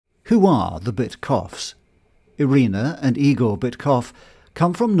Who are the Bitkovs? Irina and Igor Bitkov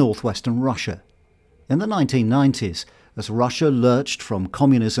come from northwestern Russia. In the 1990s, as Russia lurched from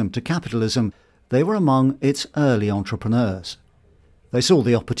communism to capitalism, they were among its early entrepreneurs. They saw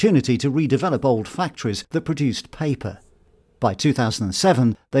the opportunity to redevelop old factories that produced paper. By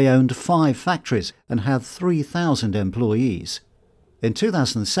 2007, they owned 5 factories and had 3,000 employees. In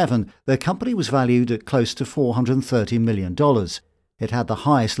 2007, their company was valued at close to $430 million. It had the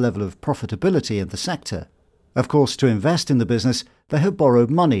highest level of profitability in the sector. Of course, to invest in the business, they had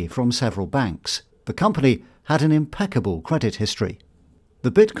borrowed money from several banks. The company had an impeccable credit history.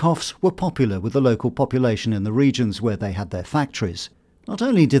 The Bitkovs were popular with the local population in the regions where they had their factories. Not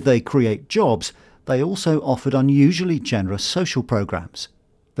only did they create jobs, they also offered unusually generous social programs.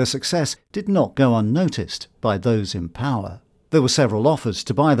 Their success did not go unnoticed by those in power. There were several offers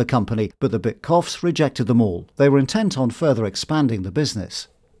to buy the company, but the Bitkovs rejected them all. They were intent on further expanding the business.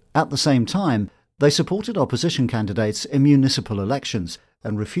 At the same time, they supported opposition candidates in municipal elections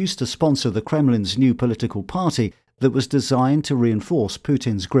and refused to sponsor the Kremlin's new political party that was designed to reinforce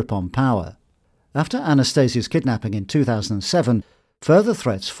Putin's grip on power. After Anastasia's kidnapping in 2007, further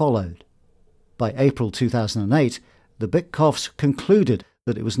threats followed. By April 2008, the Bitkovs concluded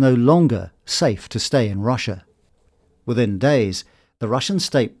that it was no longer safe to stay in Russia. Within days, the Russian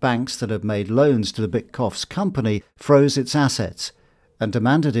state banks that had made loans to the Bitkovs company froze its assets and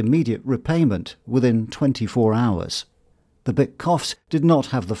demanded immediate repayment within 24 hours. The Bitkovs did not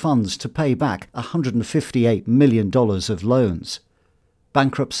have the funds to pay back $158 million of loans.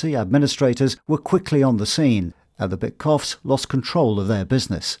 Bankruptcy administrators were quickly on the scene, and the Bitkovs lost control of their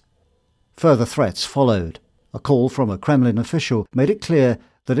business. Further threats followed. A call from a Kremlin official made it clear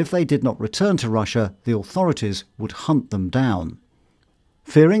that if they did not return to Russia, the authorities would hunt them down.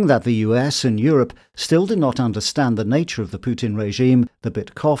 Fearing that the US and Europe still did not understand the nature of the Putin regime, the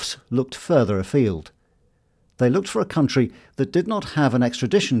Bitkovs looked further afield. They looked for a country that did not have an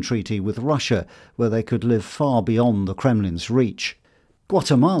extradition treaty with Russia, where they could live far beyond the Kremlin's reach.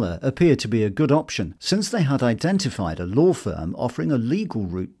 Guatemala appeared to be a good option, since they had identified a law firm offering a legal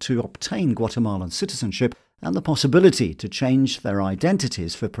route to obtain Guatemalan citizenship and the possibility to change their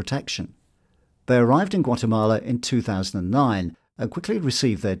identities for protection. They arrived in Guatemala in 2009 and quickly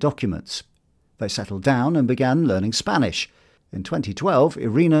received their documents. They settled down and began learning Spanish. In 2012,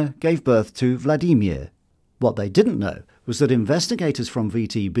 Irina gave birth to Vladimir. What they didn't know was that investigators from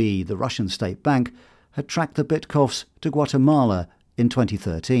VTB, the Russian state bank, had tracked the Bitkovs to Guatemala in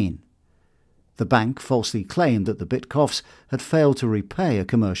 2013. The bank falsely claimed that the Bitkovs had failed to repay a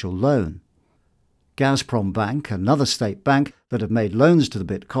commercial loan. Gazprom Bank, another state bank that had made loans to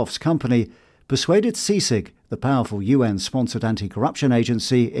the Bitkovs company, persuaded CICIG, the powerful UN-sponsored anti-corruption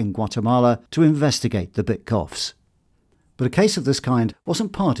agency in Guatemala, to investigate the Bitkovs. But a case of this kind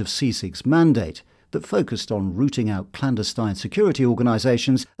wasn't part of CICIG's mandate, that focused on rooting out clandestine security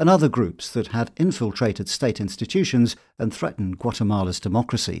organizations and other groups that had infiltrated state institutions and threatened Guatemala's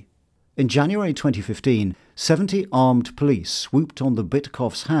democracy. In January 2015, 70 armed police swooped on the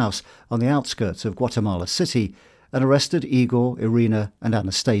Bitkovs' house on the outskirts of Guatemala City and arrested Igor, Irina and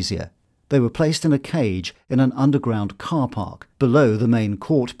Anastasia. They were placed in a cage in an underground car park below the main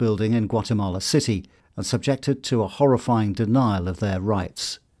court building in Guatemala City and subjected to a horrifying denial of their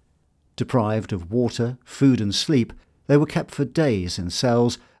rights. Deprived of water, food and sleep, they were kept for days in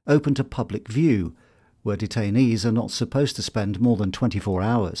cells open to public view, where detainees are not supposed to spend more than 24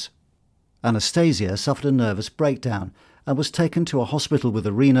 hours. Anastasia suffered a nervous breakdown and was taken to a hospital with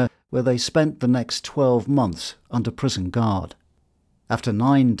Irina, where they spent the next 12 months under prison guard. After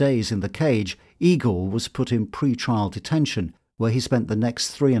 9 days in the cage, Igor was put in pre-trial detention, where he spent the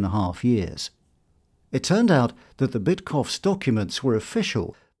next 3.5 years. It turned out that the Bitkovs' documents were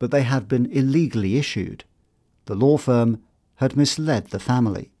official, but they had been illegally issued. The law firm had misled the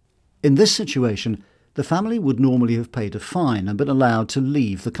family. In this situation, the family would normally have paid a fine and been allowed to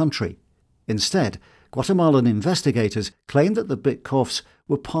leave the country. Instead, Guatemalan investigators claimed that the Bitkovs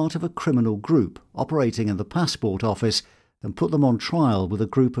were part of a criminal group operating in the passport office and put them on trial with a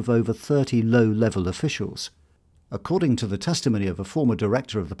group of over 30 low-level officials. According to the testimony of a former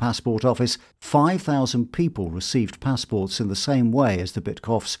director of the passport office, 5,000 people received passports in the same way as the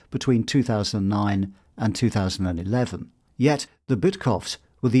Bitkovs between 2009 and 2011. Yet the Bitkovs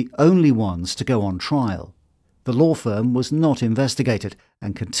were the only ones to go on trial. The law firm was not investigated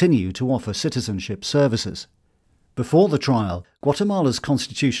and continued to offer citizenship services. Before the trial, Guatemala's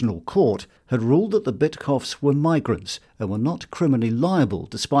constitutional court had ruled that the Bitkovs were migrants and were not criminally liable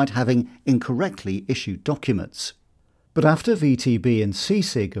despite having incorrectly issued documents. But after VTB and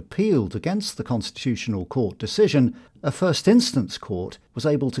CICIG appealed against the Constitutional Court decision, a first instance court was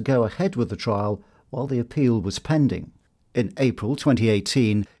able to go ahead with the trial while the appeal was pending. In April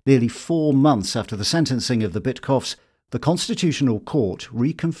 2018, nearly 4 months after the sentencing of the Bitkovs, the Constitutional Court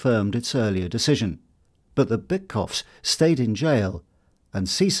reconfirmed its earlier decision. But the Bitkovs stayed in jail, and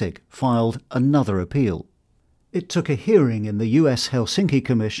CICIG filed another appeal. It took a hearing in the US Helsinki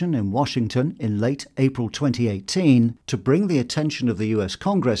Commission in Washington in late April 2018 to bring the attention of the US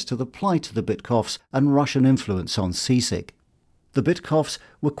Congress to the plight of the Bitkovs and Russian influence on CICIG. The Bitkovs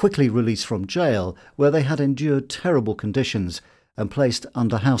were quickly released from jail, where they had endured terrible conditions and placed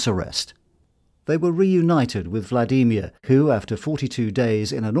under house arrest. They were reunited with Vladimir, who, after 42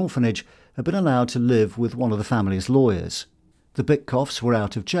 days in an orphanage, had been allowed to live with one of the family's lawyers. The Bitkovs were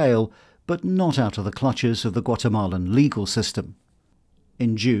out of jail, but not out of the clutches of the Guatemalan legal system.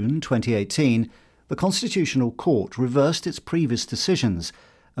 In June 2018, the Constitutional Court reversed its previous decisions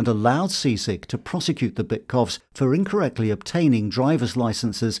and allowed CICIG to prosecute the Bitkovs for incorrectly obtaining driver's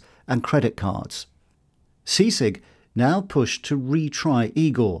licenses and credit cards. CICIG now pushed to retry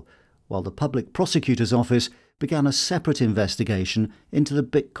Igor, while the Public Prosecutor's Office began a separate investigation into the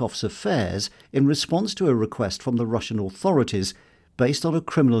Bitkovs' affairs in response to a request from the Russian authorities based on a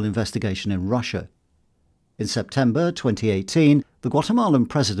criminal investigation in Russia. In September 2018, the Guatemalan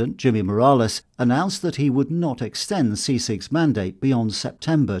president, Jimmy Morales, announced that he would not extend CICIG's mandate beyond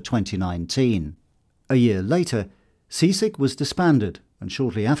September 2019. A year later, CICIG was disbanded, and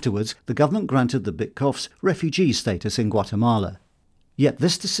shortly afterwards, the government granted the Bitkovs refugee status in Guatemala. Yet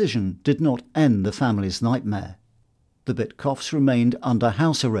this decision did not end the family's nightmare. The Bitkovs remained under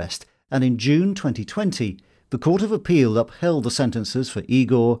house arrest, and in June 2020, the Court of Appeal upheld the sentences for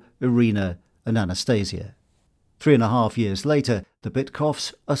Igor, Irina, and Anastasia. 3.5 years later, the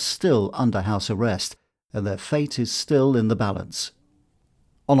Bitkovs are still under house arrest, and their fate is still in the balance.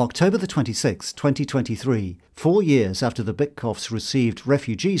 On October 26, 2023, 4 years after the Bitkovs received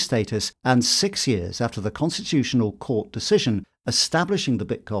refugee status and 6 years after the Constitutional Court decision establishing the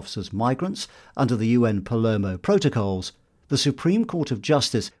Bitkovs as migrants under the UN Palermo Protocols, the Supreme Court of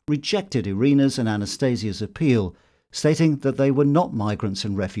Justice rejected Irina's and Anastasia's appeal, stating that they were not migrants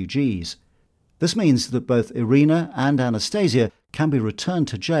and refugees. This means that both Irina and Anastasia can be returned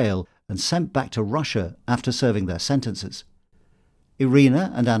to jail and sent back to Russia after serving their sentences.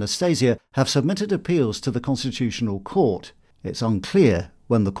 Irina and Anastasia have submitted appeals to the Constitutional Court. It's unclear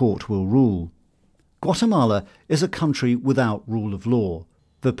when the court will rule. Guatemala is a country without rule of law.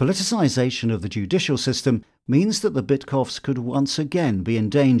 The politicization of the judicial system means that the Bitkovs could once again be in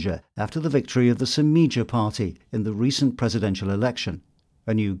danger after the victory of the Semilla party in the recent presidential election.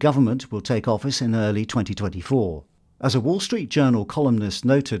 A new government will take office in early 2024. As a Wall Street Journal columnist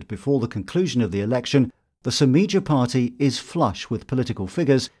noted before the conclusion of the election, the Semilla party is flush with political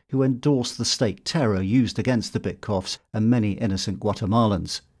figures who endorse the state terror used against the Bitkovs and many innocent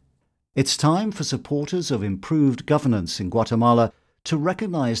Guatemalans. It's time for supporters of improved governance in Guatemala to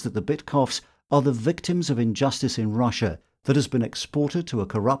recognize that the Bitkovs are the victims of injustice in Russia that has been exported to a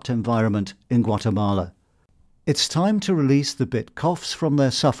corrupt environment in Guatemala. It's time to release the Bitkovs from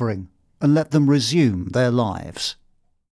their suffering and let them resume their lives.